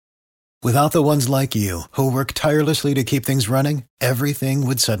Without the ones like you, who work tirelessly to keep things running, everything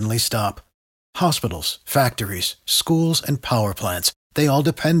would suddenly stop. Hospitals, factories, schools, and power plants, they all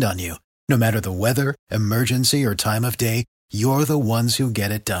depend on you. No matter the weather, emergency, or time of day, you're the ones who get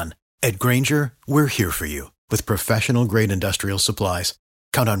it done. At Grainger, we're here for you with professional-grade industrial supplies.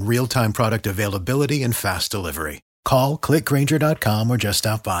 Count on real-time product availability and fast delivery. Call, clickgrainger.com, or just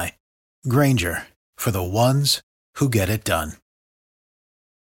stop by. Grainger, for the ones who get it done.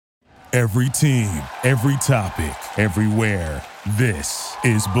 Every team, every topic, everywhere. This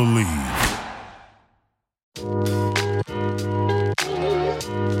is Believe.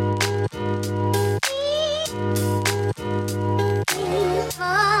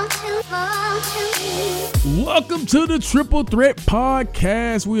 Welcome to the Triple Threat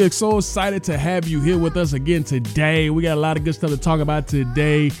Podcast. We are so excited to have you here with us again today. We got a lot of good stuff to talk about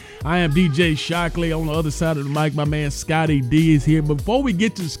today. I am DJ Shockley. On the other side of the mic, my man Scotty D is here. Before we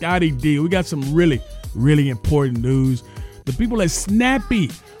get to Scotty D, we got some really important news. The people at Snappy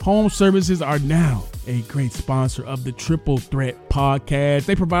Home Services are now a great sponsor of the Triple Threat Podcast.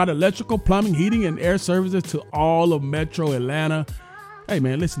 They provide electrical, plumbing, heating, and air services to all of Metro Atlanta. Hey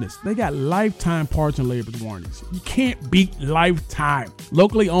man, listen to this. They got lifetime parts and labor warranties. You can't beat lifetime.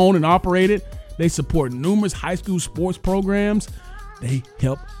 Locally owned and operated, they support numerous high school sports programs. They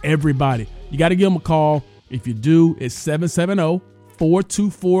help everybody. You got to give them a call. If you do, it's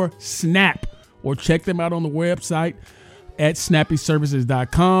 770-424-SNAP, or check them out on the website at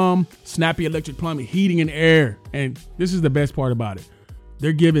snappyservices.com. Snappy Electric Plumbing, Heating, and Air. And this is the best part about it.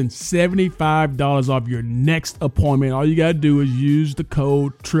 They're giving $75 off your next appointment. All you got to do is use the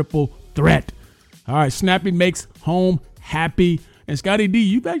code Triple Threat. All right, Snappy makes home happy. And Scotty D,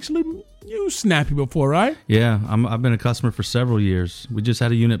 you've actually used Snappy before, right? Yeah, I've been a customer for several years. We just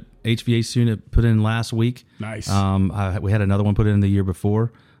had a HVAC unit put in last week. Nice. We had another one put in the year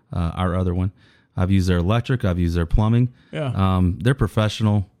before, our other one. I've used their electric. I've used their plumbing. Yeah. They're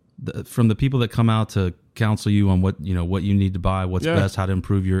professional. From the people that come out to counsel you on what you need to buy, what's best, how to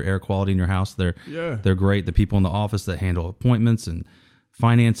improve your air quality in your house. They're great. The people in the office that handle appointments and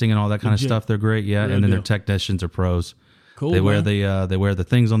financing and all that kind of stuff, they're great. Yeah, and then their technicians are pros. Cool. They wear the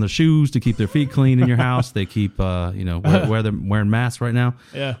things on their shoes to keep their feet clean in your house. They keep where they're wearing masks right now.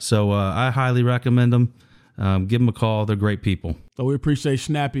 Yeah. So I highly recommend them. Give them a call. They're great people. So we appreciate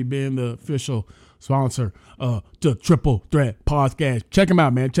Snappy being the official sponsor of the Triple Threat Podcast. Check them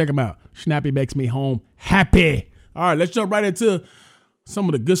out, man. Check them out. Snappy makes me home happy. All right, let's jump right into some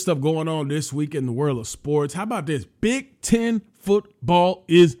of the good stuff going on this week in the world of sports. How about this? Big Ten football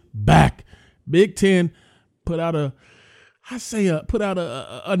is back. Big Ten put out a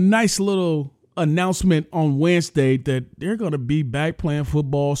nice little announcement on Wednesday that they're going to be back playing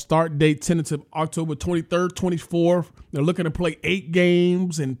football. Start date tentative October 23rd, 24th. They're looking to play 8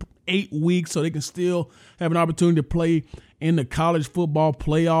 games in 8 weeks so they can still have an opportunity to play in the college football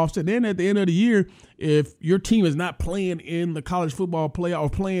playoffs. And then at the end of the year, if your team is not playing in the college football playoff or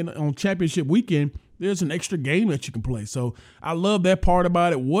playing on championship weekend, there's an extra game that you can play. So I love that part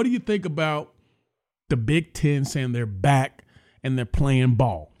about it. What do you think about the Big Ten saying they're back and they're playing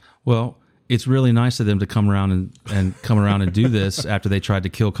ball? Well, it's really nice of them to come around and do this after they tried to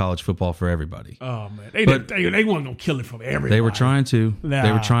kill college football for everybody. Oh man, they weren't gonna kill it from everybody. They were trying to. Nah.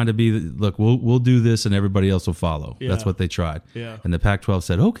 They were trying to be. Look, we'll do this, and everybody else will follow. Yeah. That's what they tried. Yeah. And the Pac-12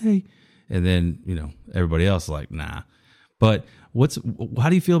 said okay, and then everybody else like nah. But how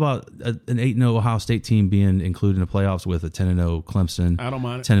do you feel about an 8-0 Ohio State team being included in the playoffs with a 10-0 Clemson? I don't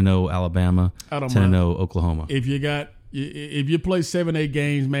mind it. 10-0 Alabama. I don't mind 10-0 Oklahoma. If you play 7-8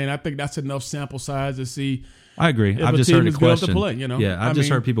 games, man, I think that's enough sample size to see. I agree. If I've a just team heard it is good enough to questioned. play, Yeah, I've just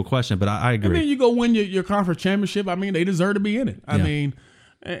heard people question, but I agree. I mean, you go win your conference championship. I mean, they deserve to be in it. I mean,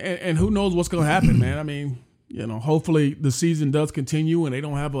 and who knows what's going to happen, man. I mean, hopefully the season does continue and they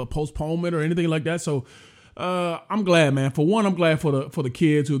don't have a postponement or anything like that. So I'm glad, man. For one, I'm glad for the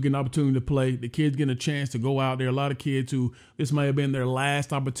kids who get an opportunity to play. The kids getting a chance to go out there. A lot of kids who this may have been their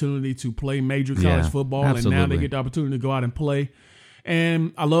last opportunity to play major college football, absolutely. and now they get the opportunity to go out and play.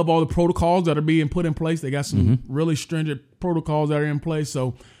 And I love all the protocols that are being put in place. They got some really stringent protocols that are in place.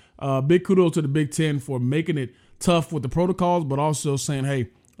 So big kudos to the Big Ten for making it tough with the protocols, but also saying, hey,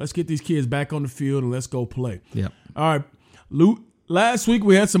 let's get these kids back on the field and let's go play. Yep. All right. Last week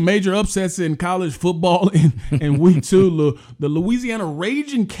we had some major upsets in college football in week 2. The Louisiana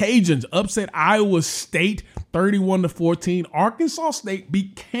Raging Cajuns upset Iowa State 31-14. Arkansas State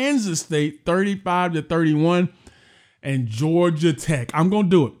beat Kansas State 35-31. And Georgia Tech. I'm going to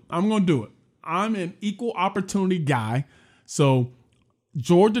do it. I'm an equal opportunity guy. So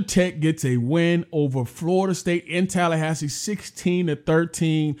Georgia Tech gets a win over Florida State in Tallahassee,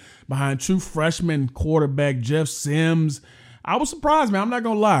 16-13, behind true freshman quarterback Jeff Sims. I was surprised, man. I'm not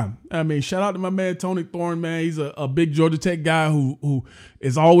going to lie. I mean, shout out to my man Tony Thorne, man. He's a big Georgia Tech guy who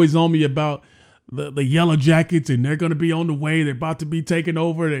is always on me about the Yellow Jackets, and they're going to be on the way. They're about to be taking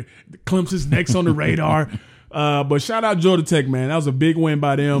over. Clemson's next on the radar. But shout out Georgia Tech, man. That was a big win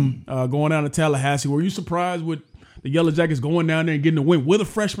by them going down to Tallahassee. Were you surprised with the Yellow Jackets going down there and getting a win with a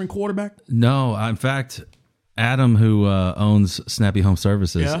freshman quarterback? No. In fact, Adam, who owns Snappy Home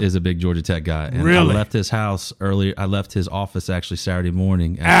Services, is a big Georgia Tech guy. And really? I left his house earlier. I left his office actually Saturday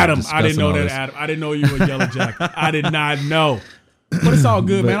morning. Adam, I didn't know that, Adam. I didn't know you were a Yellow Jacket. I did not know. But it's all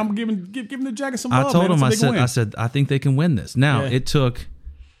good, man. I'm giving the Jackets some love. I told him, I said, I think they can win this. Now, it took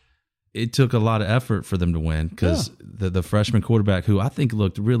a lot of effort for them to win because the freshman quarterback, who I think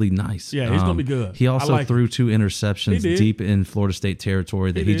looked really nice. Yeah, he's going to be good. He also threw 2 interceptions deep in Florida State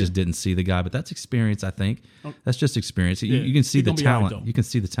territory that he just didn't see the guy. But that's experience, I think. That's just experience. You can see the talent. You can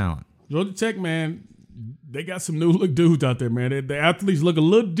see the talent. Georgia Tech, man, they got some new look dudes out there, man. The athletes look a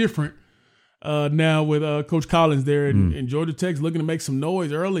little different now with Coach Collins there. And Georgia Tech's looking to make some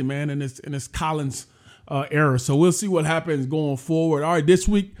noise early, man, in this Collins era. So we'll see what happens going forward. All right, this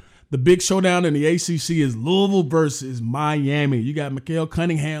week, the big showdown in the ACC is Louisville versus Miami. You got Mikael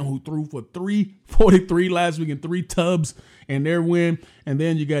Cunningham, who threw for 343 last week and 3 tubs in their win. And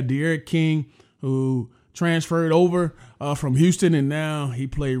then you got De'Aaron King, who transferred over from Houston, and now he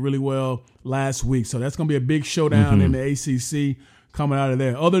played really well last week. So that's going to be a big showdown in the ACC coming out of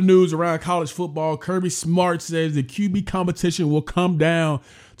there. Other news around college football, Kirby Smart says the QB competition will come down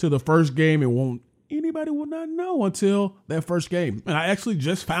to the first game and anybody will not know until that first game. And I actually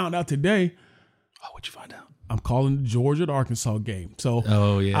just found out today. Oh, what'd you find out? I'm calling the Georgia to Arkansas game. So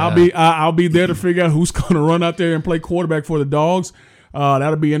I'll be there to figure out who's going to run out there and play quarterback for the Dogs.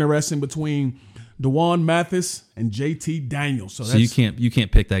 That'll be interesting between DeJuan Mathis and JT Daniels. So you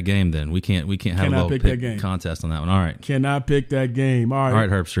can't pick that game then. We can't have a little pick contest on that one. All right. Cannot pick that game. All right,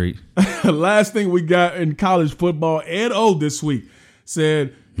 Herb Street. Last thing we got in college football, Ed O this week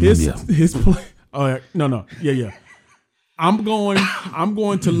said his play. Oh no. Yeah. I'm going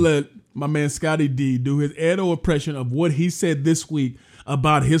to let my man Scotty D do his Edo impression of what he said this week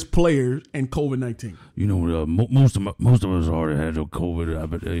about his players and COVID-19. You know, most of us already had COVID,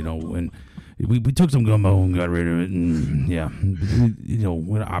 but when we took some gumbo and got rid of it, and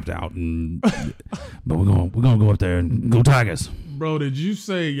we're gonna opt out, but we're gonna go up there and go Tigers. Bro, did you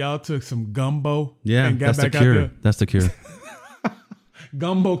say y'all took some gumbo? Yeah, and got that's the cure. That's the cure.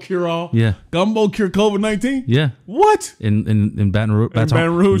 Gumbo cure all. Yeah. Gumbo cure COVID-19. Yeah. What? In Baton Rouge.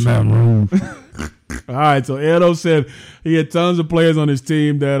 Baton Rouge. All right. So Edo said he had tons of players on his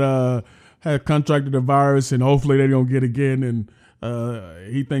team that had contracted the virus, and hopefully they don't get again. And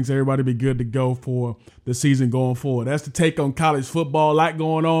he thinks everybody be good to go for the season going forward. That's the take on college football. A lot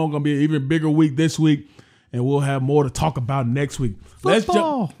going on. Going to be an even bigger week this week, and we'll have more to talk about next week.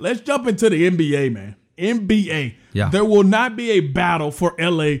 Football. Let's jump into the NBA, man. NBA. Yeah. There will not be a battle for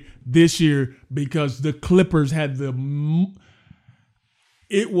LA this year because the Clippers had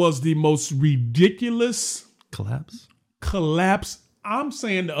it was the most ridiculous collapse. I'm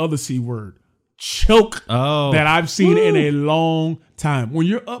saying the other C word, choke that I've seen in a long time. When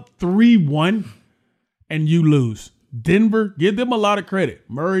you're up 3-1 and you lose, Denver, give them a lot of credit.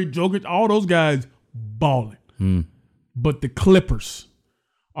 Murray, Jokic, all those guys balling. But the Clippers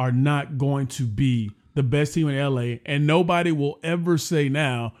are not going to be the best team in LA, and nobody will ever say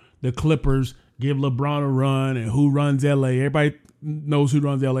now the Clippers give LeBron a run and who runs LA. Everybody knows who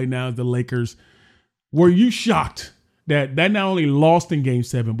runs LA now is the Lakers. Were you shocked that not only lost in Game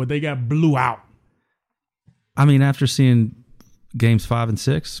 7, but they got blew out? I mean, after seeing Games 5 and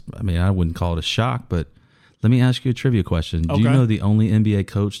 6, I mean, I wouldn't call it a shock, but let me ask you a trivia question. Do you know the only NBA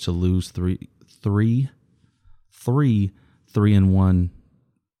coach to lose three 3-1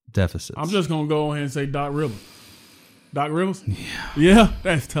 deficits? I'm just going to go ahead and say Doc Rivers. Doc Rivers? Yeah,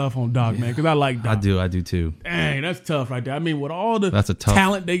 that's tough on Doc, man, because I like Doc. I do too. Dang, that's tough right there. I mean, with all the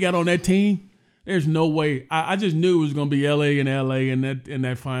talent they got on that team, there's no way. I just knew it was going to be LA in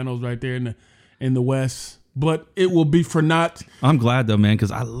that finals right there in the West. But it will be for naught. I'm glad, though, man,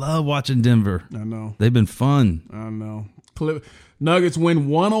 because I love watching Denver. I know. They've been fun. I know. Nuggets win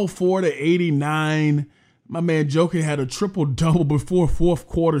 104-89. My man Jokic had a triple-double before fourth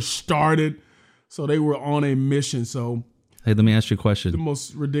quarter started. So they were on a mission. So, hey, let me ask you a question. The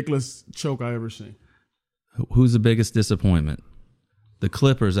most ridiculous choke I ever seen. Who's the biggest disappointment? The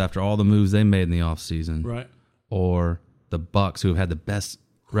Clippers after all the moves they made in the offseason. Right. Or the Bucks, who have had the best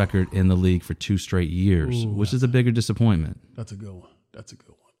record in the league for 2 straight years. Which is a bigger disappointment? That's a good one. That's a good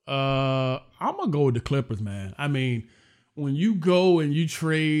one. I'm gonna go with the Clippers, man. I mean, when you go and you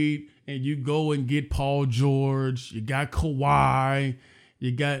trade and you go and get Paul George, you got Kawhi,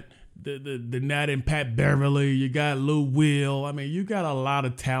 you got the Nat and Pat Beverly, you got Lou Will. I mean, you got a lot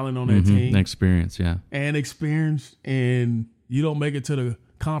of talent on that team. Experience, yeah. And experience, and you don't make it to the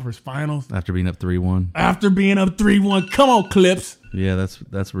conference finals. After being up 3-1. After being up 3-1. Come on, Clips. Yeah,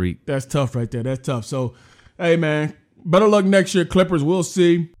 that's reek. That's tough right there. That's tough. So, hey, man, better luck next year, Clippers. We'll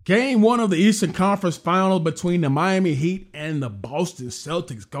see. Game 1 of the Eastern Conference Final between the Miami Heat and the Boston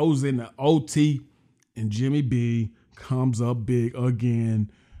Celtics goes into OT, and Jimmy B comes up big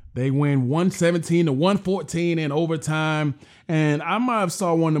again. They win 117-114 in overtime, and I might have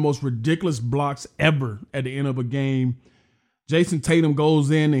saw one of the most ridiculous blocks ever at the end of a game. Jason Tatum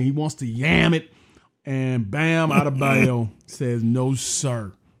goes in, and he wants to yam it, and Bam Adebayo says, no,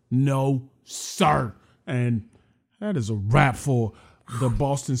 sir. No, sir. And that is a wrap for the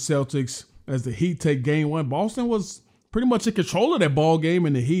Boston Celtics as the Heat take game 1. Boston was pretty much in control of that ball game,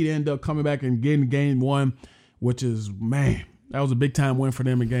 and the Heat end up coming back and getting game 1, which is, man, that was a big-time win for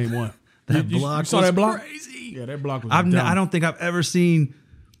them in game 1. You saw that block? Crazy. Yeah, that block was I don't think I've ever seen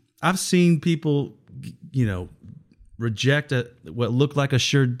 – I've seen people, reject what looked like a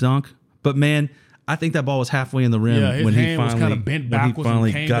sure dunk. But, man, I think that ball was halfway in the rim when he finally, kind of bent backwards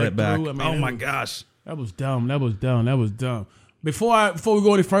and came got it back. I mean, oh, my gosh. That was dumb. That was dumb. Before we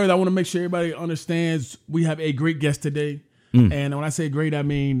go any further, I want to make sure everybody understands we have a great guest today. And when I say great, I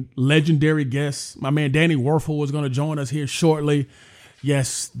mean legendary guest. My man Danny Wuerffel was going to join us here shortly.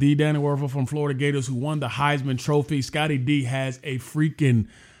 Yes, the Danny Wuerffel from Florida Gators who won the Heisman Trophy. Scotty D has a freaking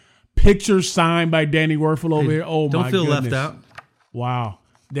picture signed by Danny Wuerffel over here. Oh, my goodness. Don't feel left out. Wow.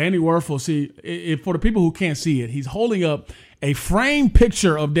 Danny Wuerffel, see, for the people who can't see it, he's holding up a framed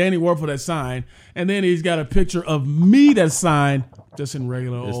picture of Danny Wuerffel that's signed, and then he's got a picture of me that's signed, just in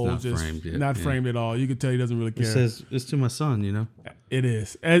regular not framed at all. You can tell he doesn't really care. It says it's to my son, It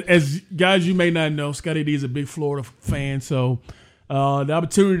is. As guys, you may not know, Scotty D is a big Florida fan, so the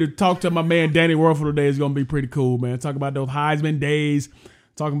opportunity to talk to my man Danny Wuerffel today is going to be pretty cool, man. Talk about those Heisman days,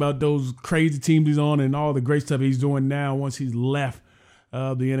 talking about those crazy teams he's on, and all the great stuff he's doing now once he's left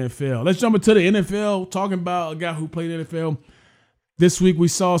the NFL. Let's jump into the NFL, talking about a guy who played NFL. This week we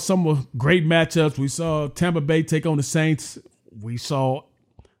saw some great matchups. We saw Tampa Bay take on the Saints. We saw,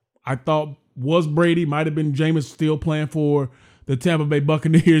 I thought, was Brady, might have been Jameis still playing for the Tampa Bay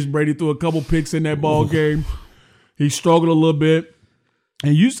Buccaneers. Brady threw a couple picks in that ball game. He struggled a little bit.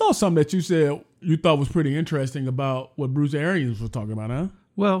 And you saw something that you said you thought was pretty interesting about what Bruce Arians was talking about, huh?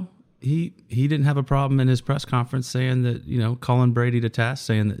 Well, he didn't have a problem in his press conference saying that, calling Brady to task,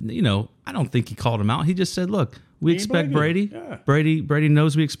 saying that, I don't think he called him out. He just said, look, we expect Brady. Yeah. Brady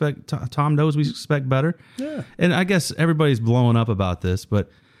knows we expect, Tom knows we expect better. Yeah. And I guess everybody's blowing up about this,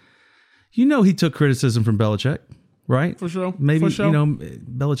 but he took criticism from Belichick, right? For sure. Maybe,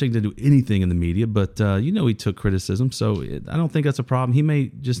 Belichick didn't do anything in the media, but he took criticism. So I don't think that's a problem. He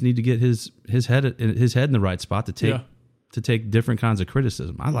may just need to get his head in the right spot to take different kinds of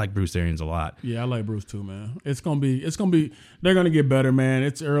criticism. I like Bruce Arians a lot. Yeah, I like Bruce too, man. It's gonna be they're gonna get better, man.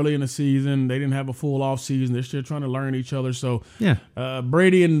 It's early in the season. They didn't have a full off season. They're still trying to learn each other. So yeah.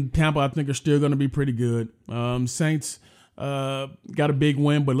 Brady and Tampa, I think, are still gonna be pretty good. Saints got a big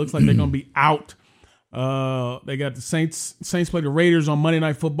win, but it looks like they're gonna be out. They got the Saints play the Raiders on Monday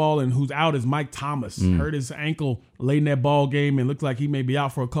Night Football, and who's out is Mike Thomas. Hurt his ankle late in that ball game and looks like he may be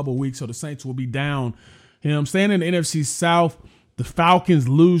out for a couple of weeks, so the Saints will be down. Staying in the NFC South, the Falcons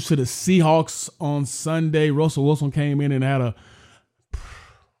lose to the Seahawks on Sunday. Russell Wilson came in and had a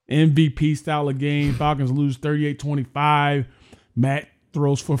MVP style of game. Falcons lose 38-25. Matt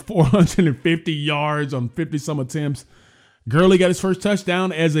throws for 450 yards on 50-some attempts. Gurley got his first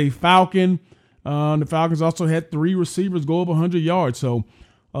touchdown as a Falcon. The Falcons also had 3 receivers go over 100 yards. So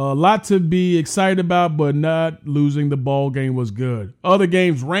a lot to be excited about, but not losing the ball game was good. Other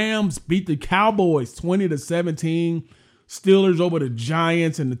games, Rams beat the Cowboys 20-17. Steelers over the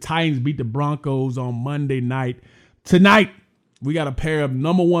Giants, and the Titans beat the Broncos on Monday night. Tonight, we got a pair of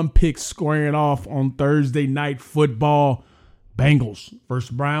number 1 picks squaring off on Thursday Night Football. Bengals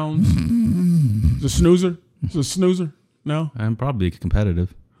versus Browns. It's a snoozer? It's a snoozer? No? I'm probably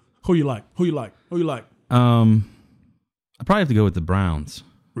competitive. Who you like? I probably have to go with the Browns.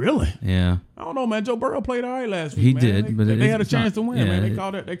 Really? Yeah. I don't know, man. Joe Burrow played all right last week. He man. did, but they had a chance to win, man. They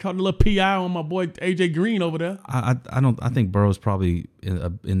called a little PI on my boy AJ Green over there. I think Burrow's probably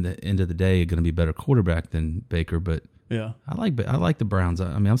in the end of the day going to be a better quarterback than Baker, but yeah, I like the Browns.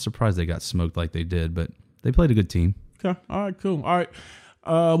 I mean, I'm surprised they got smoked like they did, but they played a good team. Okay. All right. Cool. All right.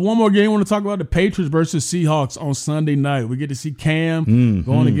 One more game I want to talk about, the Patriots versus Seahawks on Sunday night. We get to see Cam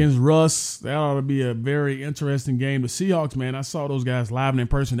going against Russ. That ought to be a very interesting game. The Seahawks, man, I saw those guys live and in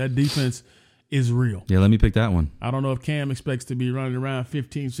person. That defense is real. Yeah, let me pick that one. I don't know if Cam expects to be running around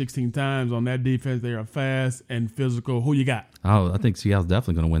 15, 16 times on that defense. They are fast and physical. Who you got? Oh, I think Seattle's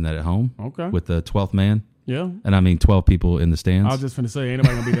definitely going to win that at home. Okay. With the 12th man. Yeah. And I mean 12 people in the stands. I was just finna say, ain't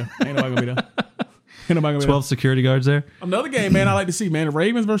nobody gonna be there. Ain't nobody gonna be there. Ain't nobody gonna be 12 security guards there. Another game, man, I like to see, man. The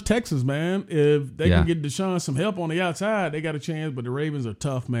Ravens versus Texas, man. If they can get Deshaun some help on the outside, they got a chance. But the Ravens are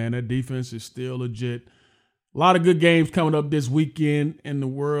tough, man. That defense is still legit. A lot of good games coming up this weekend in the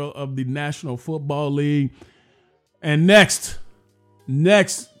world of the National Football League. And next,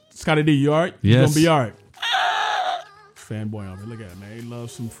 Scotty D, you all right? Yes. You gonna be all right. Fanboy on me. Look at it, man. He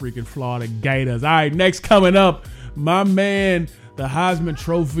loves some freaking Florida Gators. All right, next coming up, my man, the Heisman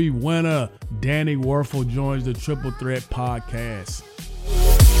Trophy winner, Danny Wuerffel, joins the Triple Threat Podcast.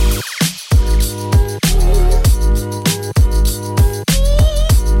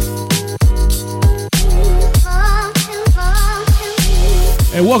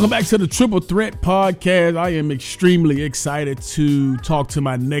 And welcome back to the Triple Threat Podcast. I am extremely excited to talk to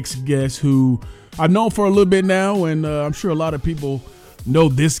my next guest, who I've known for a little bit now, and I'm sure a lot of people know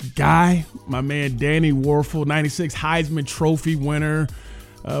this guy, my man Danny Wuerffel, 96 Heisman Trophy winner,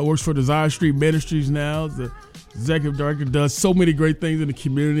 works for Desire Street Ministries now, the executive director, does so many great things in the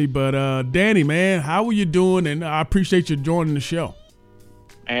community. But Danny, man, how are you doing? And I appreciate you joining the show.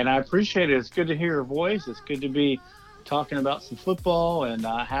 And I appreciate it. It's good to hear your voice. It's good to be talking about some football, and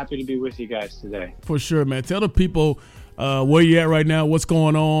happy to be with you guys today. For sure, man. Tell the people where you at right now, what's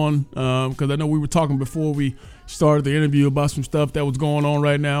going on, because I know we were talking before we started the interview about some stuff that was going on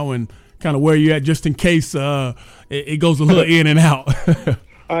right now, and kind of where you at, just in case it goes a little in and out.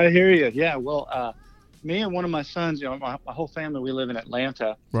 I hear you. Yeah, well, me and one of my sons, my whole family, we live in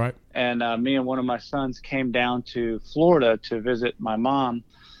Atlanta. Right. And me and one of my sons came down to Florida to visit my mom.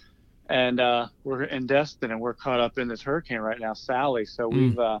 And we're in Destin, and we're caught up in this hurricane right now, Sally. So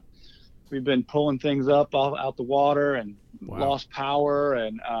we've been pulling things up out the water, and lost power,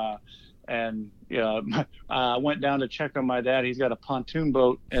 and I went down to check on my dad. He's got a pontoon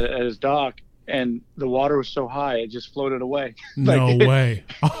boat at his dock, and the water was so high it just floated away. No way!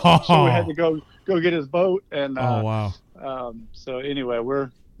 So we had to go get his boat, and oh wow. So anyway, we're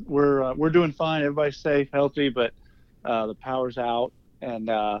doing fine. Everybody's safe, healthy, but the power's out,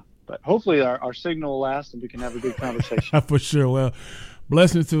 and but hopefully our signal will last and we can have a good conversation. For sure. Well,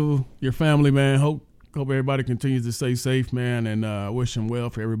 blessings to your family, man. Hope everybody continues to stay safe, man, and wish them well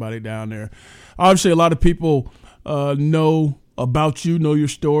for everybody down there. Obviously, a lot of people know about you, know your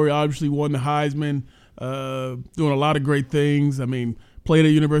story. Obviously, won the Heisman, doing a lot of great things. I mean, played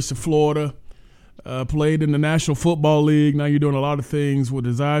at University of Florida, played in the National Football League. Now you're doing a lot of things with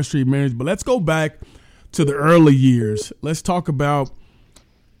Desire Street Ministries. But let's go back to the early years. Let's talk about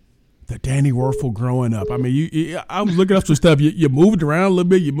the Danny Wuerffel growing up. I mean, I was looking up some stuff. You moved around a little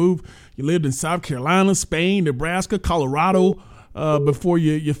bit. You lived in South Carolina, Spain, Nebraska, Colorado, before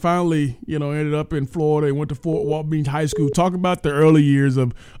you finally, ended up in Florida and went to Fort Walton Beach High School. Talk about the early years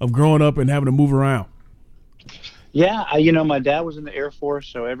of growing up and having to move around. Yeah, my dad was in the Air Force,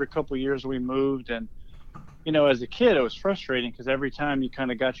 so every couple of years we moved. And, as a kid, it was frustrating because every time you kind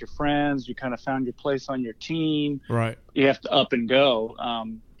of got your friends, you kind of found your place on your team. Right. You have to up and go.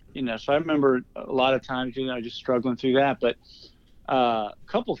 So I remember a lot of times, just struggling through that. But a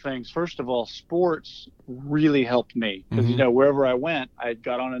couple things. First of all, sports really helped me because, wherever I went, I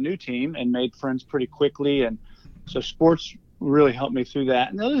got on a new team and made friends pretty quickly. And so sports really helped me through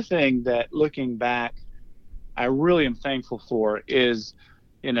that. Another thing that, looking back, I really am thankful for is,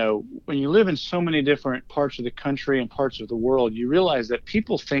 when you live in so many different parts of the country and parts of the world, you realize that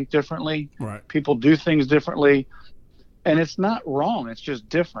people think differently. Right. People do things differently. And it's not wrong. It's just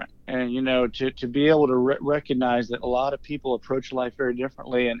different. And, to be able to recognize that a lot of people approach life very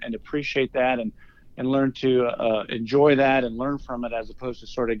differently and appreciate that and learn to enjoy that and learn from it, as opposed to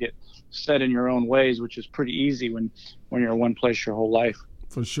sort of get set in your own ways, which is pretty easy when you're in one place your whole life.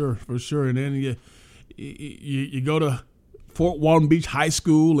 For sure. And then you go to Fort Walton Beach High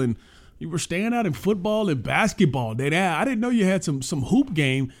School, and you were staying out in football and basketball. I didn't know you had some hoop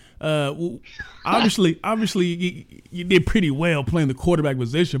game. Obviously, you did pretty well playing the quarterback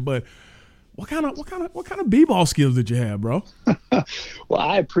position. But what kind of b-ball skills did you have, bro? Well,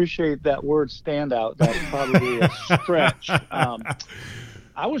 I appreciate that word "standout." That's probably a stretch.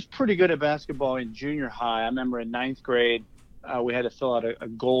 I was pretty good at basketball in junior high. I remember in ninth grade, we had to fill out a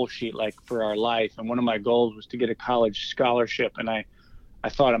goal sheet for our life, and one of my goals was to get a college scholarship. And I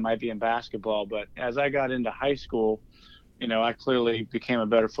thought it might be in basketball, but as I got into high school, I clearly became a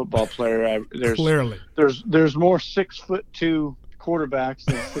better football player. Clearly, there's more 6'2" quarterbacks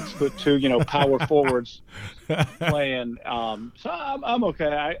than 6'2", power forwards playing. So I'm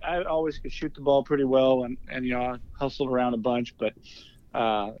okay. I always could shoot the ball pretty well, and I hustled around a bunch, but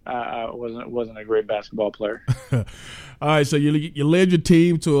I wasn't a great basketball player. All right, so you led your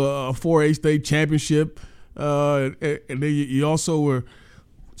team to a 4A state championship, and then you also were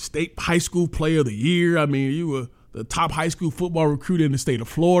state high school player of the year. I mean, you were the top high school football recruit in the state of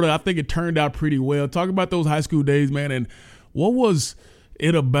Florida. I think it turned out pretty well. Talk about those high school days, man, and what was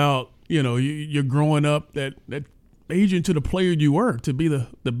it about, you're growing up that made you into the player you were, to be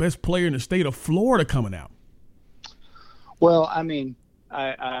the best player in the state of Florida coming out? Well, I mean,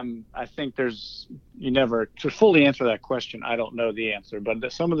 I think you never, to fully answer that question, I don't know the answer, but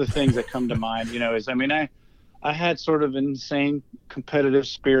some of the things that come to mind, is, I had sort of an insane competitive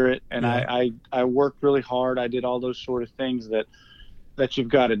spirit, and I worked really hard. I did all those sort of things that you've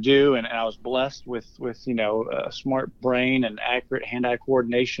got to do, and I was blessed with a smart brain and accurate hand-eye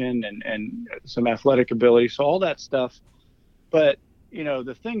coordination and some athletic ability, so all that stuff. But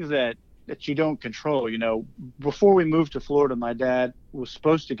the things that you don't control, before we moved to Florida, my dad was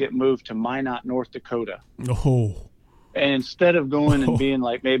supposed to get moved to Minot, North Dakota. Oh. And instead of going and being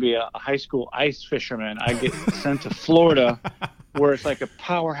like maybe a high school ice fisherman, I get sent to Florida, where it's like a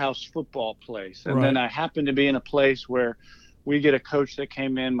powerhouse football place. And then I happened to be in a place where we get a coach that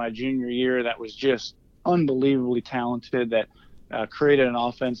came in my junior year that was just unbelievably talented, that created an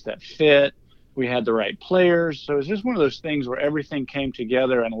offense that fit. We had the right players. So it was just one of those things where everything came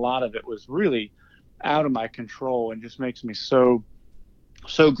together, and a lot of it was really out of my control, and just makes me so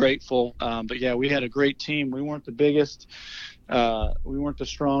grateful. But yeah, we had a great team. We weren't the biggest, we weren't the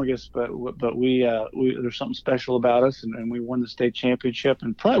strongest, but we there's something special about us, and we won the state championship.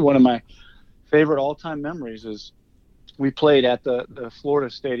 And probably one of my favorite all-time memories is we played at the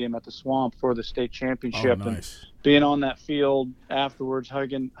Florida Stadium at the Swamp for the state championship. Oh, nice. And being on that field afterwards,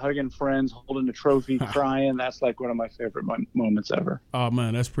 hugging friends, holding the trophy, crying, that's like one of my favorite moments ever. Oh,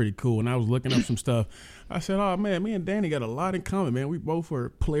 man, that's pretty cool. And I was looking up some stuff. I said, oh, man, me and Danny got a lot in common, man. We both were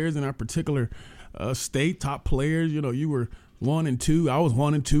players in our particular state, top players. You were 1 and 2. I was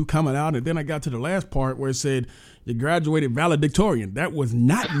 1 and 2 coming out. And then I got to the last part where it said you graduated valedictorian. That was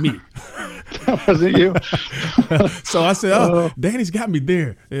not me. That wasn't you. So I said, Danny's got me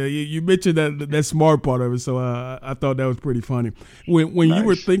there. You mentioned that smart part of it, so I thought that was pretty funny. When Nice. You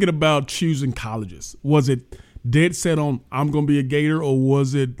were thinking about choosing colleges, was it dead set on I'm going to be a Gator, or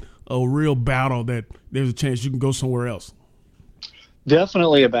was it a real battle that there's a chance you can go somewhere else?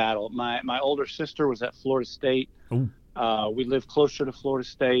 Definitely a battle. My older sister was at Florida State. Ooh. We lived closer to Florida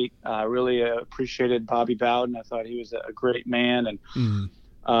State. I really appreciated Bobby Bowden. I thought he was a great man. And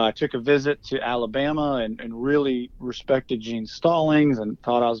I took a visit to Alabama and really respected Gene Stallings and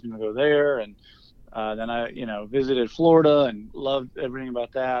thought I was going to go there. And then I, visited Florida and loved everything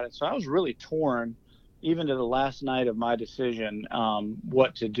about that. And so I was really torn, even to the last night of my decision,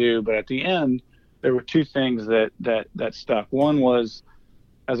 what to do. But at the end, there were two things that stuck. One was,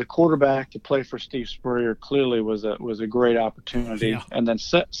 as a quarterback, to play for Steve Spurrier clearly was a great opportunity. Yeah. And then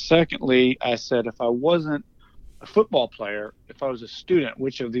secondly, I said, if I wasn't a football player, if I was a student,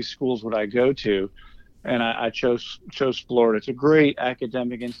 which of these schools would I go to? And I chose Florida. It's a great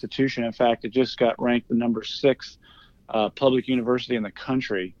academic institution. In fact, it just got ranked the number 6 public university in the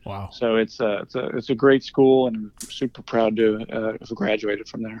country. Wow! So it's a great school, and I'm super proud to have graduated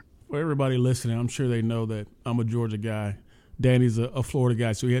from there. Well, everybody listening, I'm sure they know that I'm a Georgia guy. Danny's a Florida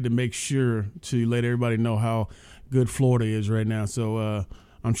guy, so he had to make sure to let everybody know how good Florida is right now. So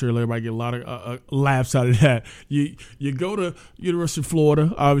I'm sure everybody get a lot of laughs out of that. You go to University of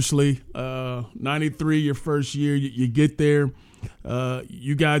Florida, obviously, 93, your first year. You get there.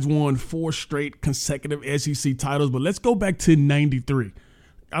 You guys won 4 straight consecutive SEC titles. But let's go back to 93.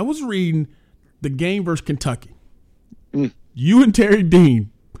 I was reading the game versus Kentucky. You and Terry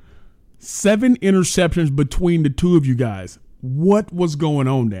Dean, 7 interceptions between the two of you guys. What was going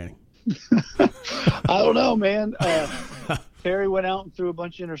on, Danny? I don't know, man. Terry went out and threw a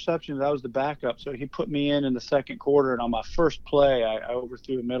bunch of interceptions. I was the backup, so he put me in the second quarter, and on my first play, I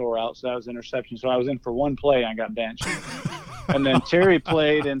overthrew a middle route, so that was interception. So I was in for one play, and I got benched. And then Terry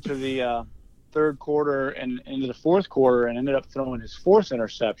played into the third quarter and into the fourth quarter and ended up throwing his 4th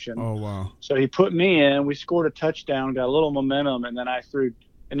interception. Oh, wow. So he put me in. We scored a touchdown, got a little momentum, and then I threw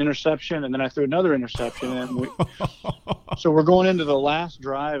an interception, and then I threw another interception. And so we're going into the last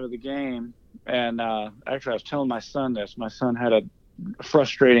drive of the game. And actually, I was telling my son this. My son had a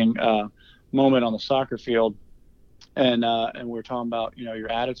frustrating moment on the soccer field. and we were talking about, you know,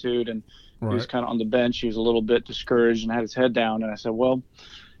 your attitude, and right. He was kind of on the bench. He was a little bit discouraged and had his head down. And I said, well,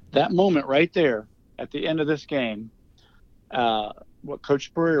 that moment right there at the end of this game, what Coach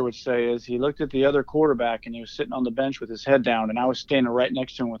Spurrier would say is he looked at the other quarterback and he was sitting on the bench with his head down, and I was standing right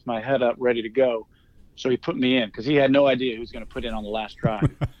next to him with my head up, ready to go. So he put me in because he had no idea who was going to put in on the last drive.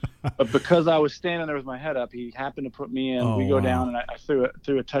 But because I was standing there with my head up, he happened to put me in. We go down, and I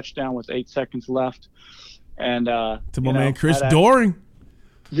threw a touchdown with 8 seconds left. And to my man Chris Doering.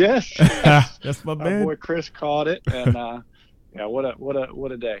 Yes, that's my man. Our boy Chris caught it, and yeah,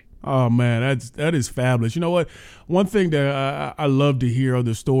 what a day. Oh man, that is fabulous. You know what? One thing that I love to hear are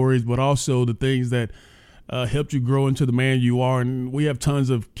the stories, but also the things that helped you grow into the man you are. And we have tons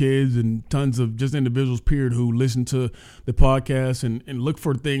of kids and tons of just individuals, period, who listen to the podcast and look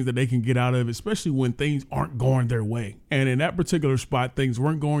for things that they can get out of it, especially when things aren't going their way. And in that particular spot, things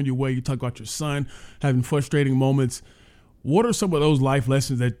weren't going your way. You talk about your son having frustrating moments. What are some of those life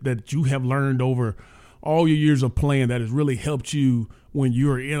lessons that you have learned over all your years of playing that has really helped you when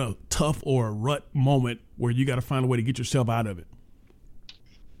you're in a tough or a rut moment where you got to find a way to get yourself out of it?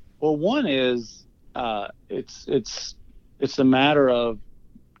 Well, one is it's a matter of,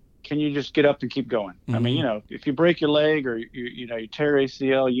 can you just get up and keep going? Mm-hmm. I mean, you know, if you break your leg or you tear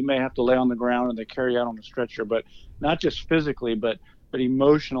ACL, you may have to lay on the ground and they carry you out on the stretcher, but not just physically, but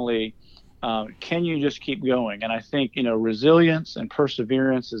emotionally. Can you just keep going? And I think, you know, resilience and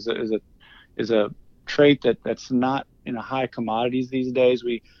perseverance is a trait that's not in a high commodities these days.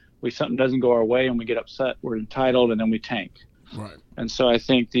 We something doesn't go our way and we get upset, we're entitled, and then we tank. Right. And so I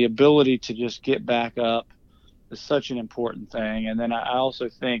think the ability to just get back up is such an important thing. And then I also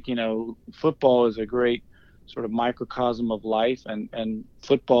think, you know, football is a great sort of microcosm of life, and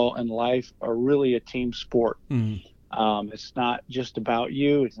football and life are really a team sport. Mm-hmm. It's not just about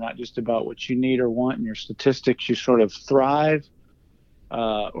you. It's not just about what you need or want in your statistics. You sort of thrive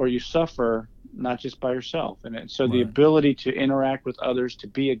or you suffer, not just by yourself. And so the ability to interact with others, to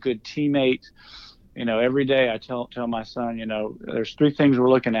be a good teammate, you know, every day I tell my son, you know, there's 3 things we're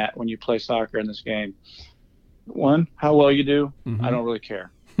looking at when you play soccer in this game. 1, how well you do. Mm-hmm. I don't really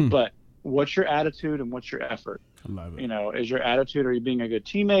care. But what's your attitude and what's your effort? I love it. You know, is your attitude, are you being a good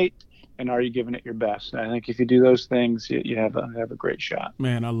teammate? And are you giving it your best? And I think if you do those things, you have a great shot.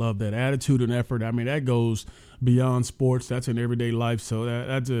 Man, I love that. Attitude and effort. I mean, that goes beyond sports. That's in everyday life. So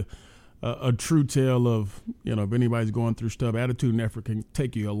that's a true tale of, you know, if anybody's going through stuff, attitude and effort can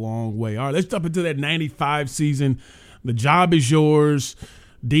take you a long way. All right, let's jump into that 95 season. The job is yours.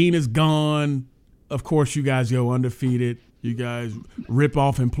 Dean is gone. Of course, you guys go undefeated. You guys rip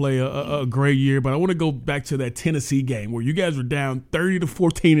off and play a great year. But I want to go back to that Tennessee game where you guys were down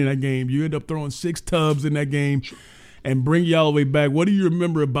 30-14 in that game. You end up throwing 6 tubs in that game and bring you all the way back. What do you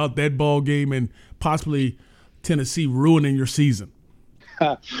remember about that ball game and possibly Tennessee ruining your season?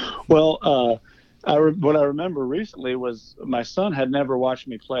 Well, what I remember recently was my son had never watched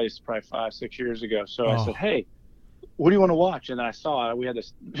me play probably 5-6 years ago. So I said, hey, what do you want to watch? And I saw we had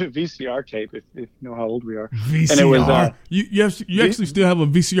this VCR tape, if you know how old we are. VCR? And it was, you actually still have a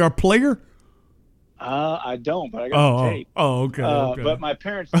VCR player? I don't, but I got the tape. Okay. But my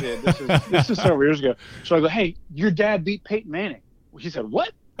parents did. This is several years ago. So I go, hey, your dad beat Peyton Manning. He said,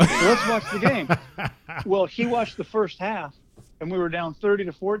 what? Let's watch the game. Well, he watched the first half. And we were down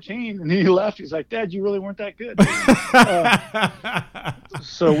 30-14, and he left. He's like, Dad, you really weren't that good.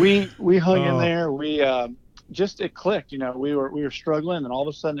 So we hung in there. We it clicked. You know, we were struggling, and all of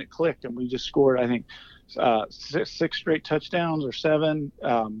a sudden it clicked, and we just scored, I think, 6 straight touchdowns or 7,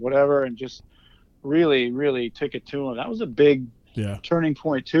 whatever, and just really, really took it to him. That was a big turning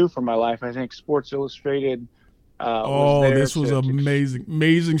point too for my life. I think Sports Illustrated. This was an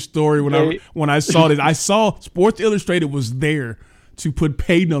amazing story. When I saw this, I saw Sports Illustrated was there to put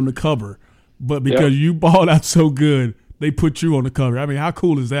Peyton on the cover, but because you balled out so good, they put you on the cover. I mean, how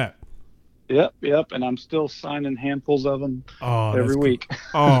cool is that? Yep. And I'm still signing handfuls of them every week.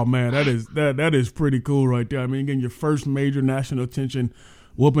 Oh man, that is pretty cool right there. I mean, getting your first major national attention,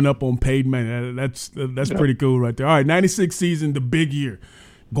 whooping up on Peyton Manning. That's pretty cool right there. All right, 96 season, the big year.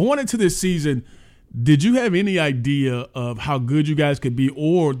 Going into this season, did you have any idea of how good you guys could be,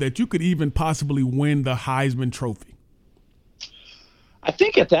 or that you could even possibly win the Heisman Trophy? I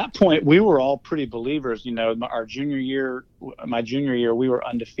think at that point we were all pretty believers. You know, my junior year, we were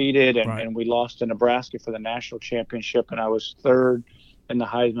undefeated, and we lost to Nebraska for the national championship, and I was 3rd in the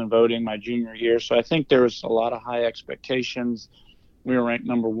Heisman voting my junior year. So I think there was a lot of high expectations. We were ranked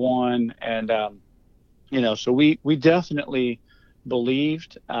number 1, and you know, so we definitely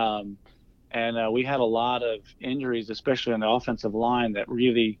believed. And we had a lot of injuries, especially on the offensive line, that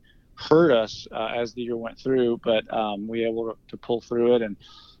really hurt us as the year went through, but we were able to pull through it. And,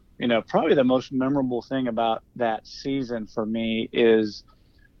 probably the most memorable thing about that season for me is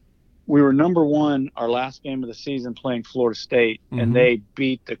we were number one our last game of the season playing Florida State, and they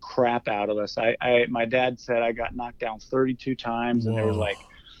beat the crap out of us. My dad said I got knocked down 32 times, and there was like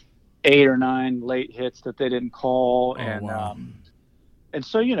 8 or 9 late hits that they didn't call. And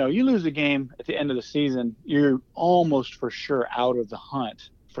so, you lose a game at the end of the season, you're almost for sure out of the hunt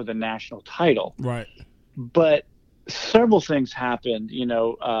for the national title. Right. But several things happened,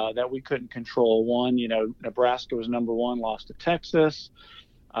 that we couldn't control. One, Nebraska was number one, lost to Texas.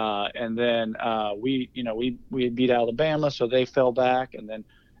 And then we beat Alabama, so they fell back. And then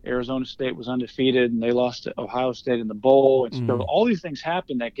Arizona State was undefeated, and they lost to Ohio State in the bowl. And so all these things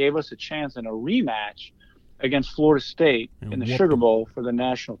happened that gave us a chance in a rematch against Florida State in the Sugar Bowl for the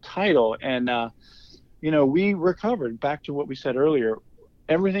national title. And, we recovered. Back to what we said earlier,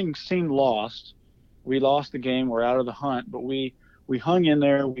 everything seemed lost. We lost the game. We're out of the hunt, but we hung in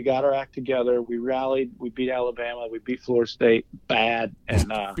there. We got our act together. We rallied. We beat Alabama. We beat Florida State bad, and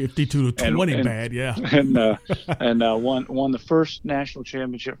 52-20 bad, yeah. And won the first national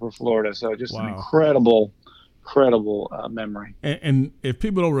championship for Florida. So just an incredible memory. And if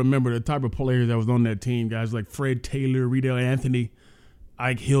people don't remember the type of players that was on that team, guys like Fred Taylor, Riedel Anthony,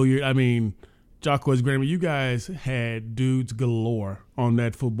 Ike Hilliard, Jacques Graham, you guys had dudes galore on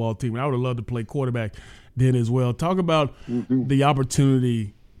that football team. And I would have loved to play quarterback then as well. Talk about the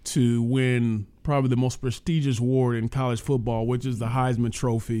opportunity to win probably the most prestigious award in college football, which is the Heisman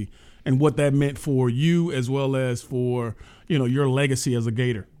Trophy, and what that meant for you as well as for, your legacy as a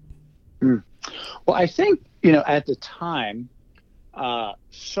Gator. Well, I think, at the time,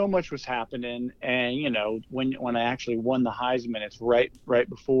 so much was happening. And, when I actually won the Heisman, it's right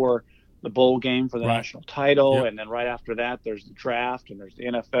before the bowl game for the national title. Yep. And then right after that, there's the draft and there's the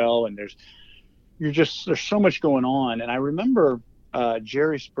NFL, and there's so much going on. And I remember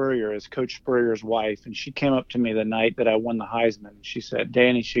Jerry Spurrier is Coach Spurrier's wife, and she came up to me the night that I won the Heisman. And she said,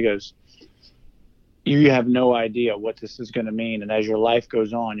 Danny, she goes, you have no idea what this is going to mean. And as your life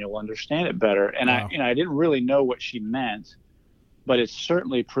goes on, you'll understand it better. And I didn't really know what she meant, but it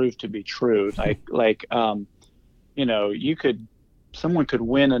certainly proved to be true. Someone could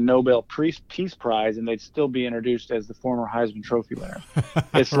win a Nobel Peace Prize and they'd still be introduced as the former Heisman Trophy winner.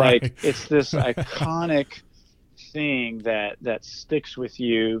 It's right. It's this iconic thing that sticks with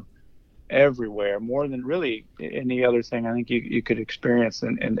you everywhere, more than really any other thing I think you could experience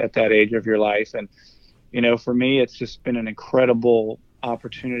at that age of your life. And, for me, it's just been an incredible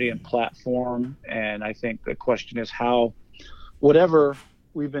opportunity and platform. And I think the question is how, whatever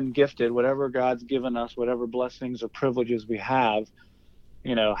we've been gifted, whatever God's given us, whatever blessings or privileges we have,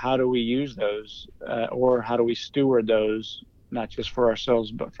 how do we use those or how do we steward those, not just for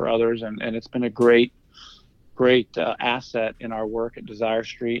ourselves, but for others. And it's been a great asset in our work at Desire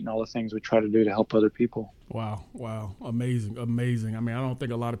Street and all the things we try to do to help other people. Wow. Amazing. I don't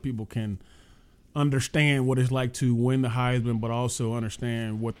think a lot of people can understand what it's like to win the Heisman, but also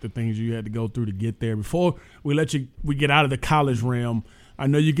understand what the things you had to go through to get there. Before we get out of the college realm, I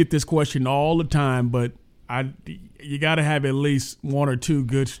know you get this question all the time, but you got to have at least one or two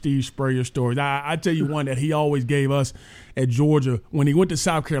good Steve Spurrier stories. I tell you one that he always gave us at Georgia. When he went to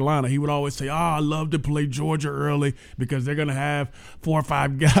South Carolina, he would always say, I love to play Georgia early because they're going to have 4 or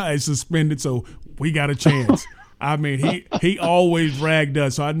 5 guys suspended, so we got a chance. He always ragged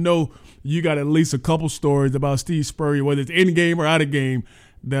us. So I know you got at least a couple stories about Steve Spurrier, whether it's in game or out of game,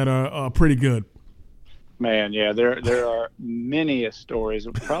 that are pretty good. Man, yeah, there are many stories.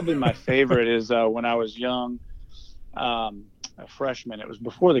 Probably my favorite is when I was young, a freshman. It was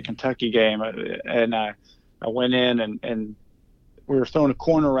before the Kentucky game, and I went in and we were throwing a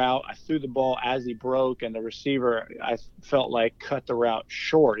corner route. I threw the ball as he broke, and the receiver, I felt like, cut the route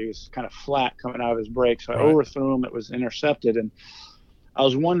short. He was kind of flat coming out of his break, so I overthrew him. It was intercepted, and I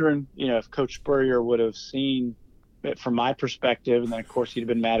was wondering, if Coach Spurrier would have seen it from my perspective, and then of course he'd have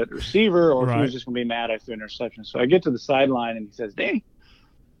been mad at the receiver, or if he was just going to be mad I threw an interception. So I get to the sideline and he says, Danny,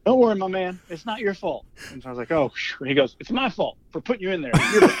 don't worry, my man, it's not your fault. And so I was like, oh, and he goes, it's my fault for putting you in there.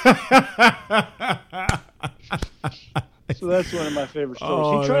 So that's one of my favorite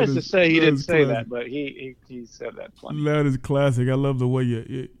stories. He tries to say he didn't say that, but he said that funny. That is classic. I love the way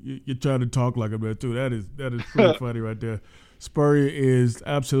you try to talk like him too. That is pretty funny right there. Spurrier is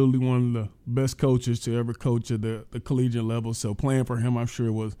absolutely one of the best coaches to ever coach at the collegiate level. So playing for him, I'm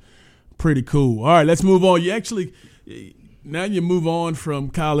sure, was pretty cool. All right, let's move on. Now you move on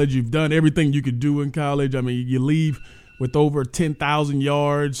from college. You've done everything you could do in college. You leave with over 10,000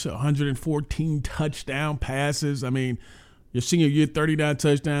 yards, 114 touchdown passes. Your senior year, 39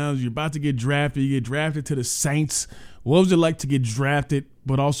 touchdowns. You're about to get drafted. You get drafted to the Saints. What was it like to get drafted,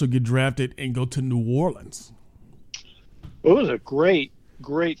 but also get drafted and go to New Orleans? It was a great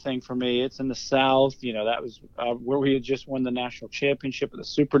thing for me. It's in the South. That was where we had just won the national championship at the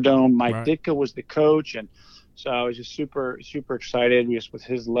Superdome. Mike Ditka was the coach, and so I was just super, super excited just with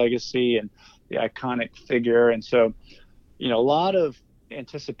his legacy and the iconic figure. And so, a lot of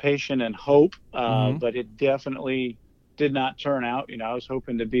anticipation and hope, but it definitely did not turn out. I was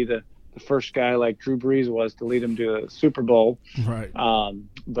hoping to be the first guy like Drew Brees was to lead him to the Super Bowl. Right.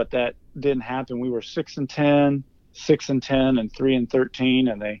 But that didn't happen. We were 6-10, 6-10, and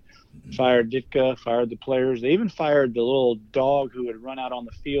 3-13, and they fired Ditka, fired the players. They even fired the little dog who would run out on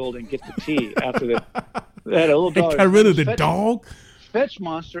the field and get the tee after they had a little dog. They got rid of the dog? Fetch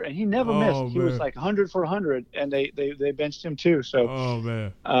monster, and he never missed. He was like 100 for 100, and they benched him too. So,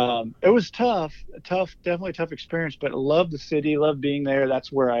 it was tough, definitely tough experience. But I loved the city, loved being there.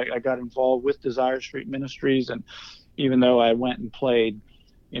 That's where I got involved with Desire Street Ministries, and even though I went and played,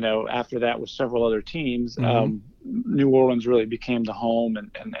 after that with several other teams, New Orleans really became the home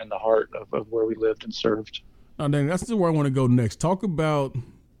and the heart of where we lived and served. Oh, dang, that's where I want to go next. Talk about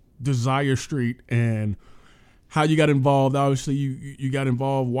Desire Street and how you got involved. Obviously, you got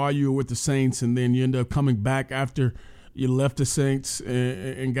involved while you were with the Saints, and then you ended up coming back after you left the Saints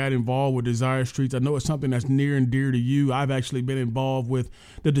and got involved with Desire Streets. I know it's something that's near and dear to you. I've actually been involved with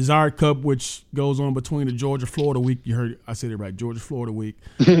the Desire Cup, which goes on between the Georgia-Florida week. You heard I said it right, Georgia-Florida week.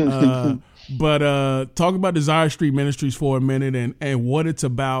 But talk about Desire Street Ministries for a minute and what it's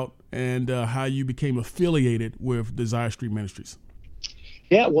about and how you became affiliated with Desire Street Ministries.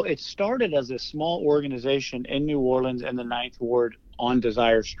 Yeah, well, it started as a small organization in New Orleans in the 9th Ward on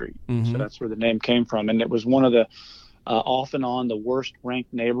Desire Street. So that's where the name came from. And it was one of the off and on the worst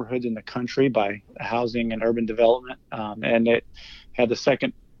ranked neighborhoods in the country by housing and urban development. And it had the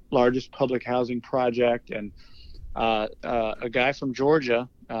second largest public housing project. And a guy from Georgia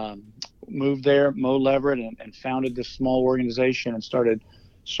moved there, Mo Leverett, and founded this small organization and started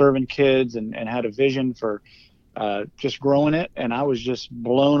serving kids and had a vision for just growing it. And I was just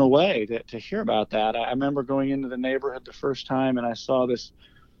blown away to hear about that. I remember going into the neighborhood the first time, and I saw this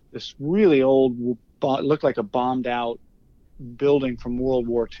really old, looked like a bombed out building from World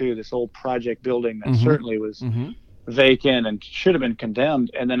War II, this old project building that certainly was vacant and should have been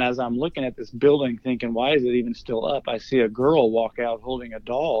condemned. And then as I'm looking at this building thinking, why is it even still up? I see a girl walk out holding a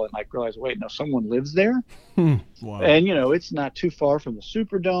doll and realize, wait, no, someone lives there? Wow. And, it's not too far from the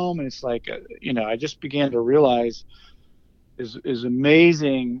Superdome. And it's like, I just began to realize as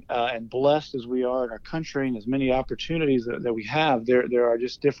amazing and blessed as we are in our country and as many opportunities that we have, there are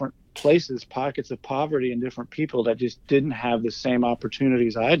just different places, pockets of poverty and different people that just didn't have the same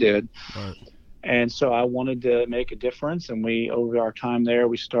opportunities I did. Right. And so I wanted to make a difference. And over our time there,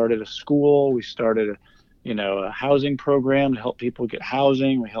 we started a school. We started a housing program to help people get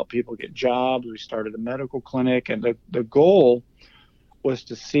housing. We helped people get jobs. We started a medical clinic. And the goal was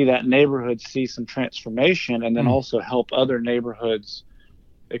to see that neighborhood see some transformation and then also help other neighborhoods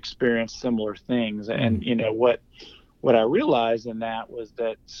experience similar things. And, what I realized in that was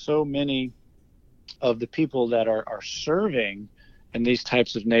that so many of the people that are serving in these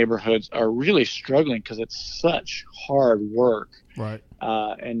types of neighborhoods are really struggling because it's such hard work. Right.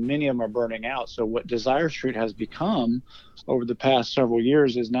 And many of them are burning out. So what Desire Street has become over the past several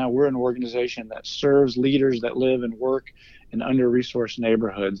years is now we're an organization that serves leaders that live and work in under-resourced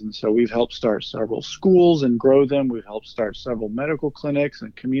neighborhoods. And so we've helped start several schools and grow them. We've helped start several medical clinics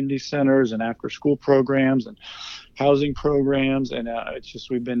and community centers and after-school programs and housing programs. And it's just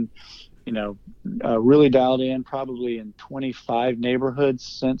we've been really dialed in probably in 25 neighborhoods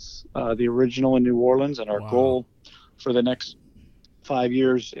since the original in New Orleans. And our goal for the next 5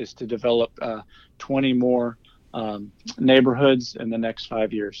 years is to develop 20 more neighborhoods in the next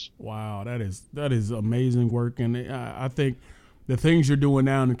 5 years. Wow, that is amazing work. And I think the things you're doing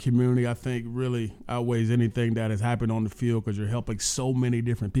now in the community, I think really outweighs anything that has happened on the field because you're helping so many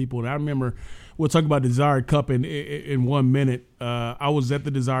different people. And I remember, we'll talk about Desire Cup in 1 minute. I was at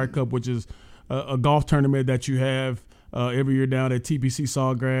the Desire Cup, which is a golf tournament that you have every year down at TPC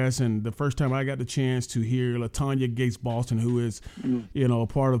Sawgrass. And the first time I got the chance to hear LaTanya Gates Boston, who is, a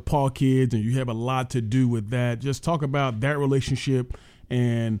part of Paul Kids, and you have a lot to do with that. Just talk about that relationship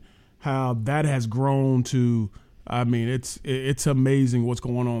and how that has grown to, I mean, it's amazing what's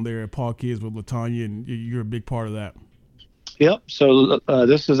going on there at Paul Kids with LaTanya, and you're a big part of that. Yep. So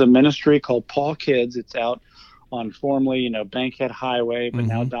this is a ministry called Paul Kids. It's out on formerly, Bankhead Highway, but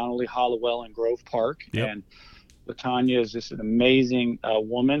now Donnelly Hollowell and Grove Park. Yep. And LaTanya is just an amazing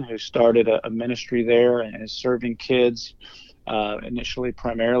woman who started a ministry there and is serving kids initially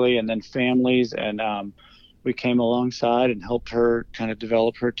primarily, and then families. And we came alongside and helped her kind of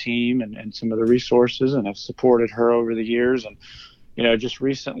develop her team and some of the resources, and have supported her over the years. And just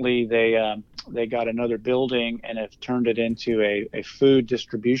recently they got another building and have turned it into a food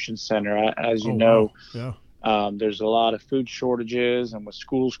distribution center. As you know, yeah. There's a lot of food shortages, and with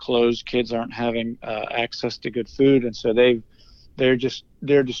schools closed, kids aren't having access to good food, and so they're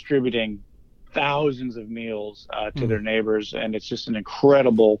distributing thousands of meals to their neighbors, and it's just an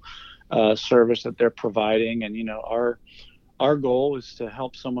incredible service that they're providing. And our goal is to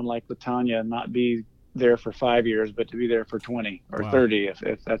help someone like LaTanya not be there for 5 years, but to be there for 20 or 30,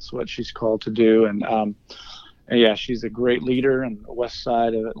 if that's what she's called to do. And yeah, she's a great leader in the west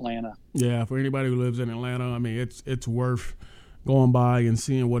side of Atlanta. Yeah, for anybody who lives in Atlanta, I mean, it's worth going by and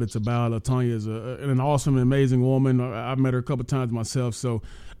seeing what it's about. LaTanya is an awesome and amazing woman. I've met her a couple times myself, so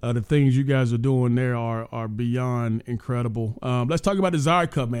the things you guys are doing there are beyond incredible. Let's talk about Desire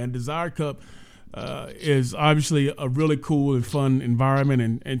Cup, man. Desire Cup is obviously a really cool and fun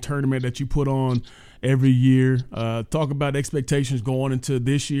environment and tournament that you put on every year. Talk about expectations going into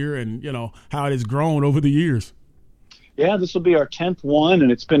this year and, how it has grown over the years. Yeah, this will be our 10th one,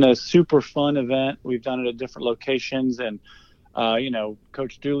 and it's been a super fun event. We've done it at different locations, and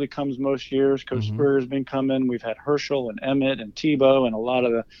Coach Dooley comes most years. Coach Spurrier's been coming. We've had Herschel and Emmett and Tebow and a lot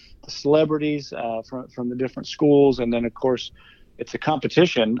of the celebrities from the different schools. And then, of course, it's a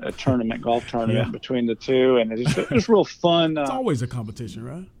competition, a golf tournament between the two. And it's real fun. It's always a competition,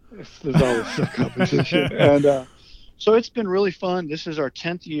 right? There's always a competition. And so it's been really fun. This is our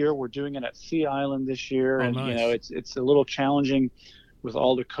 10th year. We're doing it at Sea Island this year. Oh, and, nice. It's a little challenging with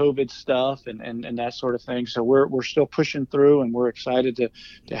all the COVID stuff and that sort of thing. So we're still pushing through, and we're excited to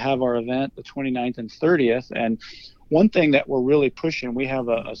have our event the 29th and 30th. And one thing that we're really pushing, we have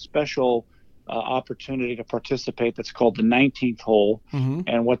a special opportunity to participate that's called the 19th hole.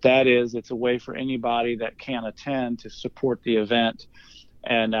 And what that is, it's a way for anybody that can't attend to support the event.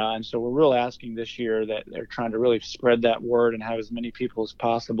 And so we're really asking this year that they're trying to really spread that word and have as many people as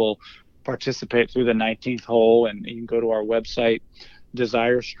possible participate through the 19th hole. And you can go to our website,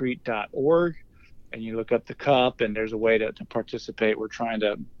 desirestreet.org, and you look up the cup, and there's a way to participate. We're trying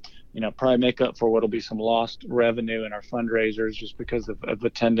to, probably make up for what'll be some lost revenue in our fundraisers just because of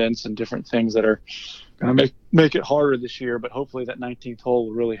attendance and different things that are going to make it harder this year. But hopefully that 19th hole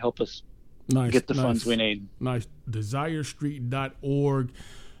will really help us get the funds we need. Nice. Desirestreet.org.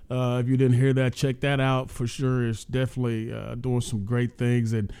 If you didn't hear that, check that out for sure. It's definitely doing some great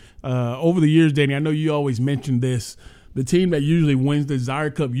things. And over the years, Danny, I know you always mention this. The team that usually wins the Desire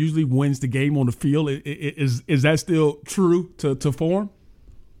Cup usually wins the game on the field. Is that still true to form?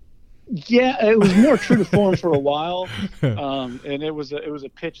 Yeah, it was more true to form for a while, and it was a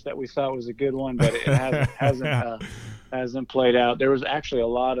pitch that we thought was a good one, but it hasn't played out. There was actually a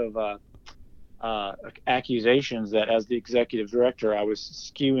lot of accusations that as the executive director I was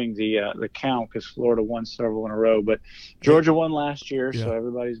skewing the count because Florida won several in a row, but Georgia won last year, so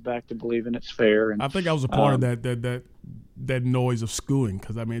everybody's back to believing it's fair. And I think I was a part of that noise of skewing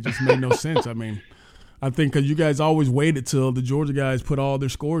because it just made no sense. I think because you guys always waited till the Georgia guys put all their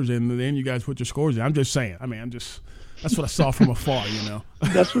scores in, and then you guys put your scores in. I'm just saying. That's what I saw from afar,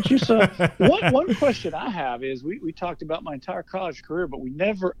 That's what you saw. One question I have is we talked about my entire college career, but we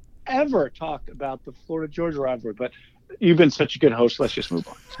never ever talked about the Florida-Georgia rivalry. But you've been such a good host. Let's just move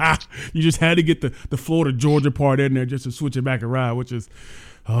on. You just had to get the Florida-Georgia part in there just to switch it back around, which is,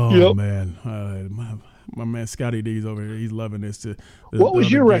 man. My man Scotty D's over here. He's loving this. What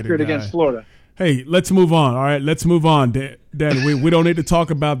was your record against Florida? Hey, let's move on. All right, let's move on, Danny. We don't need to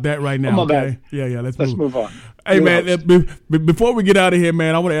talk about that right now. Okay? Yeah. Let's move on. Hey, man, before we get out of here,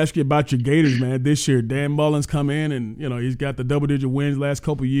 man, I want to ask you about your Gators, man. This year, Dan Mullen's come in, and he's got the double-digit wins last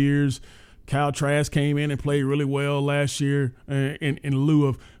couple of years. Kyle Trask came in and played really well last year in lieu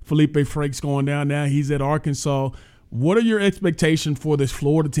of Felipe Franks going down. Now he's at Arkansas. What are your expectations for this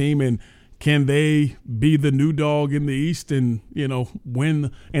Florida team, and can they be the new dog in the East and,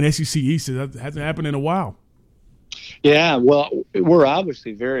 win an SEC East? That hasn't happened in a while. Yeah, well, we're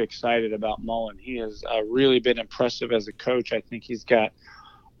obviously very excited about Mullen. He has really been impressive as a coach. I think he's got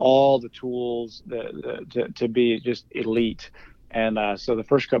all the tools to be just elite. And so the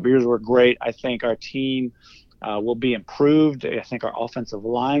first couple of years were great. I think our team will be improved. I think our offensive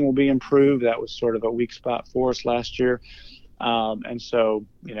line will be improved. That was sort of a weak spot for us last year. And so,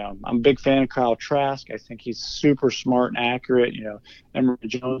 I'm a big fan of Kyle Trask. I think he's super smart and accurate. Emory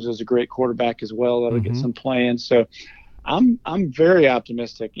Jones is a great quarterback as well. That'll get some playing. So I'm very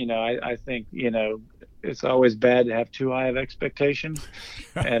optimistic. I think, it's always bad to have too high of expectations,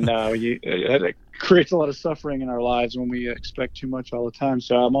 and it creates a lot of suffering in our lives when we expect too much all the time.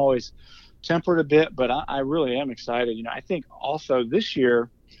 So I'm always tempered a bit, but I really am excited. I think also this year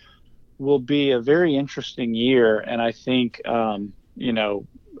will be a very interesting year, and I think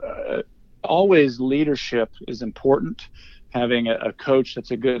always leadership is important. Having a coach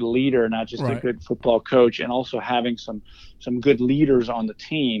that's a good leader, not just a good football coach, and also having some good leaders on the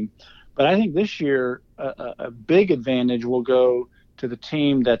team. But I think this year a big advantage will go to the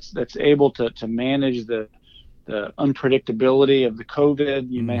team that's able to manage the unpredictability of the COVID.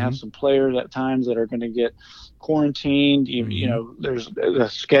 You may have some players at times that are going to get quarantined. There's the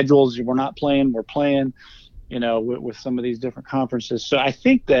schedules. We're not playing. We're playing. With some of these different conferences. So I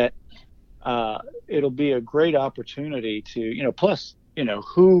think that it'll be a great opportunity to, plus,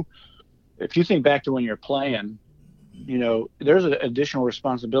 if you think back to when you're playing, there's an additional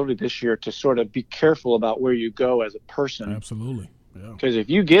responsibility this year to sort of be careful about where you go as a person. Absolutely. Yeah. Because if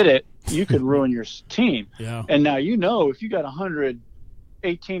you get it, you could ruin your team. Yeah. And now, if you got 100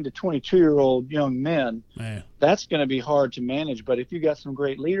 18 to 22-year-old young men, that's going to be hard to manage. But if you got some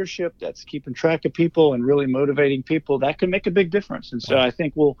great leadership that's keeping track of people and really motivating people, that can make a big difference. And so I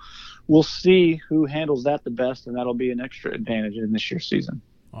think we'll see who handles that the best, and that'll be an extra advantage in this year's season.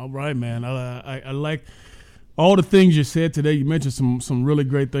 All right, man. I like all the things you said today. You mentioned some really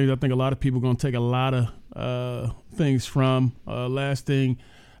great things. I think a lot of people are going to take a lot of things from. Last thing,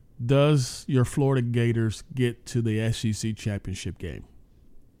 does your Florida Gators get to the SEC championship game?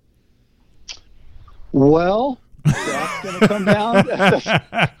 Well, that's going to come down.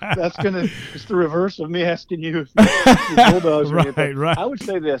 That's going to – it's the reverse of me asking you if the Bulldogs are right. I would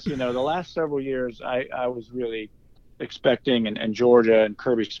say this, the last several years I was really expecting, and Georgia and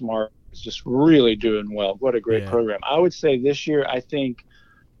Kirby Smart is just really doing well. What a great program. I would say this year I think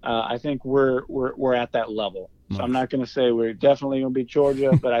we're at that level. So I'm not going to say we're definitely going to beat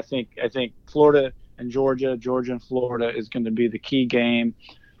Georgia, but I think Florida and Georgia and Florida is going to be the key game.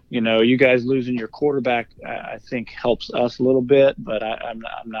 You guys losing your quarterback, I think helps us a little bit, but I'm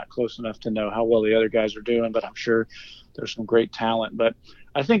not close enough to know how well the other guys are doing. But I'm sure there's some great talent. But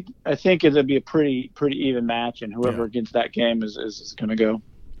I think it'll be a pretty even match, and whoever gets that game is going to go.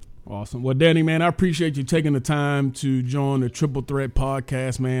 Awesome. Well, Danny, man, I appreciate you taking the time to join the Triple Threat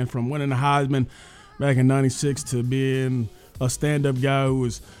podcast, man. From winning the Heisman back in '96 to being a stand-up guy who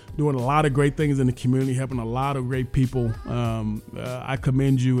was doing a lot of great things in the community, helping a lot of great people. I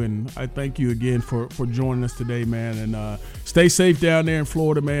commend you, and I thank you again for joining us today, man. And stay safe down there in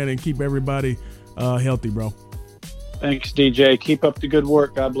Florida, man, and keep everybody healthy, bro. Thanks, DJ. Keep up the good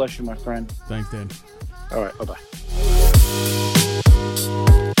work. God bless you, my friend. Thanks, Dan. All right, bye-bye.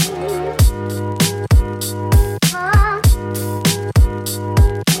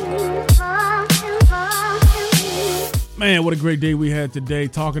 Man, what a great day we had today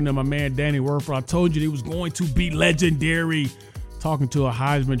talking to my man Danny Werfel. I told you he was going to be legendary, talking to a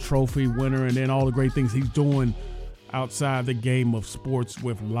Heisman Trophy winner and then all the great things he's doing outside the game of sports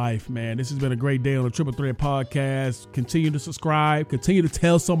with life, man. This has been a great day on the Triple Threat podcast. Continue to subscribe. Continue to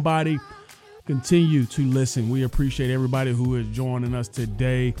tell somebody. Continue to listen. We appreciate everybody who is joining us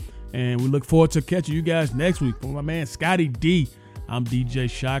today, and we look forward to catching you guys next week. For my man Scotty D, I'm DJ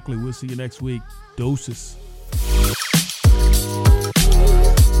Shockley. We'll see you next week. Doses.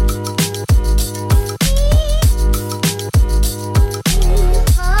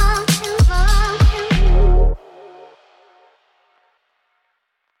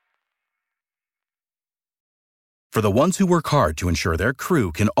 For the ones who work hard to ensure their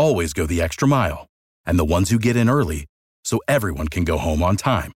crew can always go the extra mile, and the ones who get in early so everyone can go home on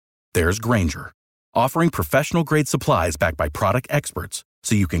time, there's Grainger, offering professional-grade supplies backed by product experts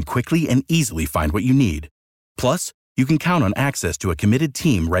so you can quickly and easily find what you need. Plus, you can count on access to a committed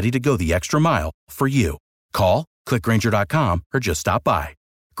team ready to go the extra mile for you. Call, click Grainger.com, or just stop by.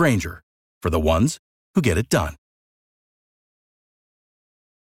 Grainger, for the ones who get it done.